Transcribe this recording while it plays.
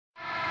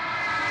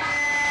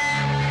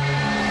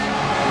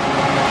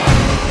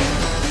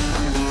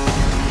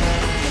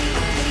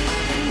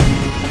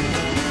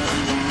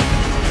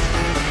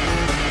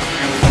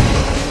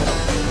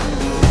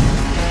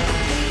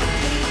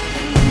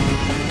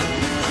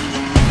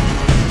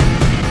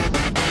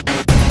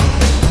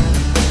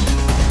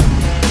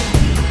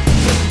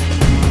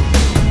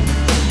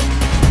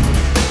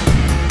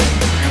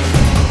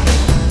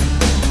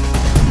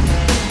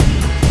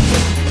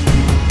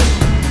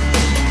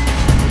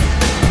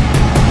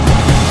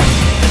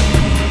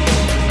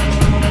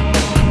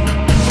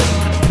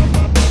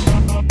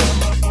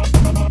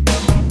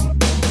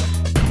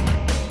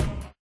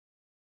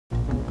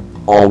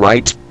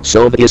Alright,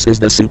 so this is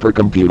the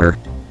supercomputer.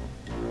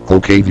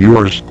 Okay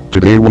viewers,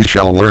 today we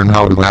shall learn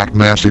how to hack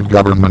massive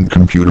government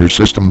computer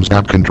systems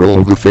that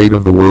control the fate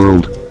of the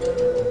world.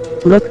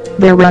 Look,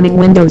 they're running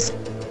Windows.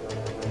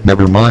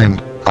 Never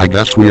mind, I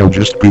guess we'll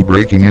just be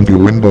breaking into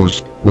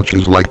Windows, which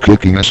is like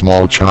cooking a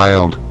small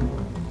child.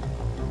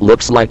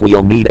 Looks like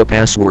we'll need a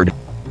password.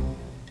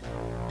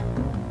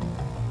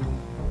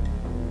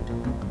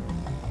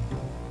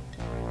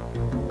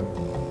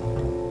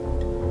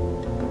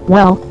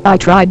 Well, I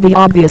tried the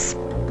obvious.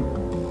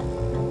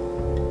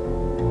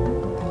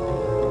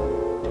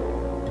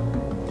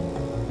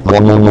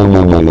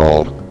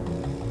 Lol.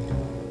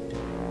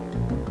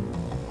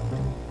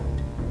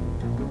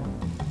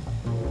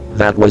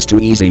 That was too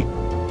easy.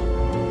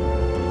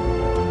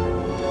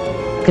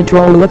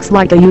 Control looks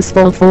like a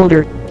useful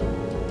folder.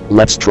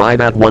 Let's try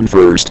that one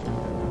first.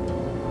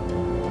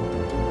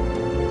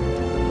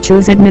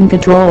 Choose admin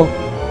control.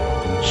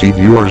 See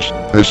viewers,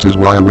 this is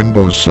why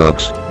Windows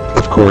sucks.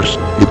 Of course,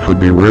 it could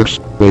be worse,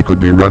 they could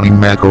be running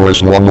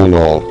macOS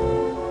lol.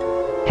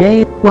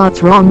 Hey,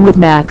 what's wrong with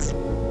Macs?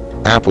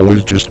 Apple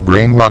is just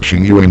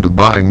brainwashing you into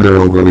buying their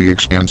overly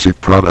expensive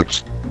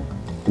products.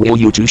 Will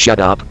you two shut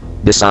up?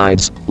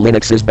 Besides,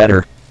 Linux is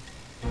better.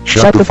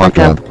 Shut the fuck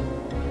up.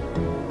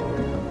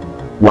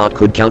 What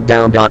could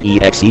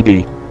countdown.exe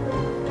be?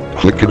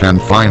 Click it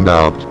and find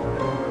out.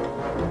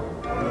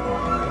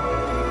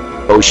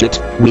 Oh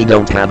shit, we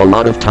don't have a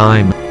lot of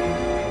time.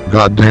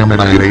 God damn it,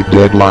 I hate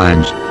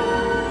deadlines.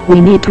 We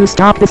need to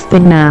stop this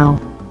thing now.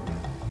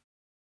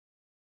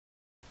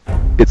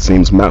 It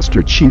seems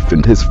Master Chief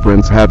and his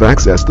friends have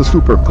access to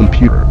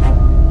supercomputer.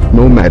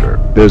 No matter,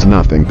 there's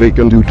nothing they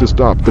can do to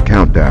stop the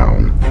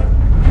countdown.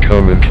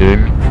 Come in,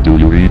 King. Do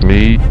you read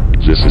me?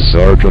 This is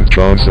Sergeant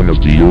Johnson of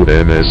the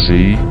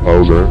UNSC.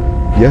 Over.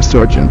 Yes,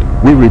 Sergeant,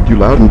 we read you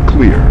loud and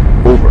clear.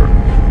 Over.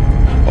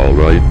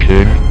 Alright,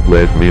 King,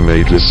 let me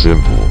make this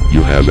simple.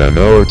 You have an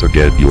hour to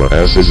get your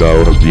asses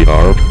out of the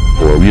Ark,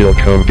 or we'll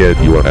come get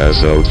your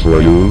ass out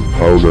for you.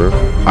 Over.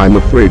 I'm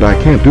afraid I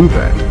can't do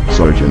that,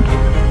 Sergeant.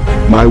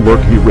 My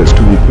work here is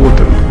too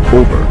important.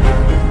 Over.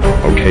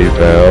 Okay,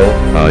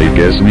 pal, I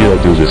guess we'll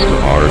do this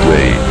the hard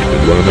way.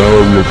 In 1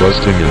 hour we're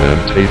busting in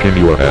and taking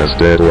your ass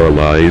dead or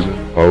alive.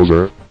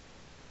 Over.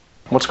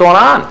 What's going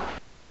on?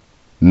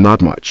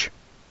 Not much.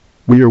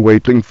 We are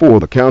waiting for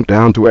the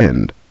countdown to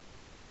end.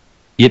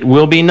 It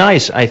will be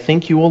nice. I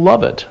think you will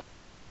love it.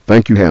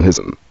 Thank you,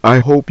 Hansen. I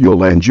hope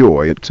you'll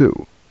enjoy it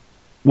too.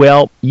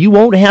 Well, you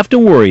won't have to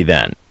worry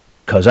then,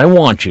 'cause I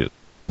want you.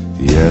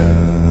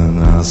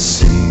 Yeah, I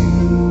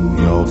seen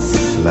your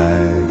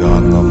flag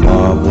on the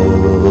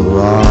marble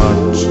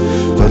arch.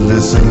 But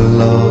listen,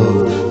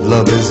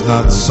 love is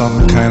not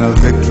some kind of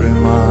victory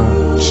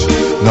march.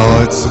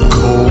 No, it's a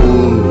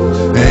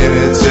cold and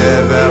it's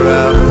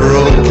ever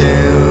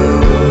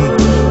broken.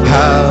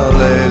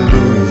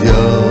 Hallelujah.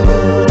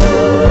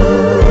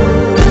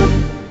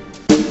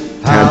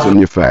 Hansen,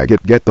 you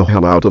faggot, get the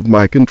hell out of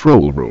my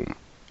control room.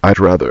 I'd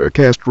rather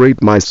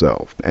castrate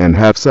myself and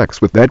have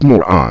sex with that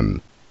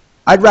moron.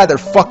 I'd rather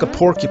fuck a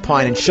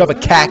porcupine and shove a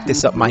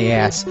cactus up my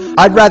ass.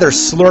 I'd rather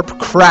slurp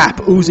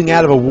crap oozing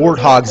out of a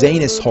warthog's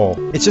anus hole.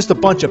 It's just a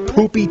bunch of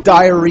poopy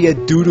diarrhea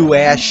doo-doo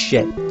ass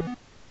shit.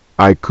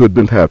 I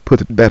couldn't have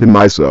put it better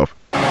myself.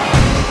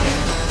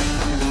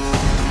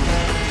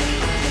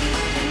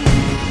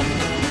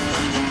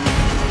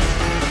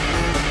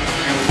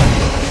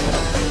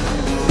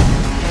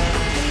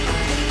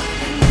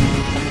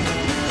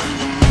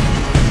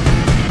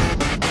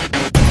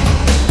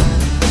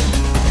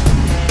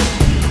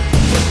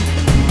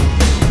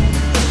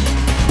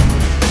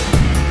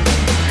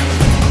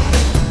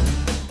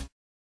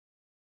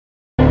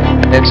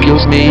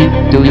 Excuse me,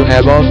 do you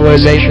have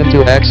authorization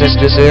to access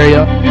this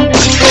area?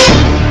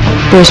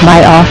 Here's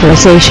my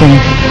authorization,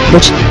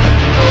 bitch.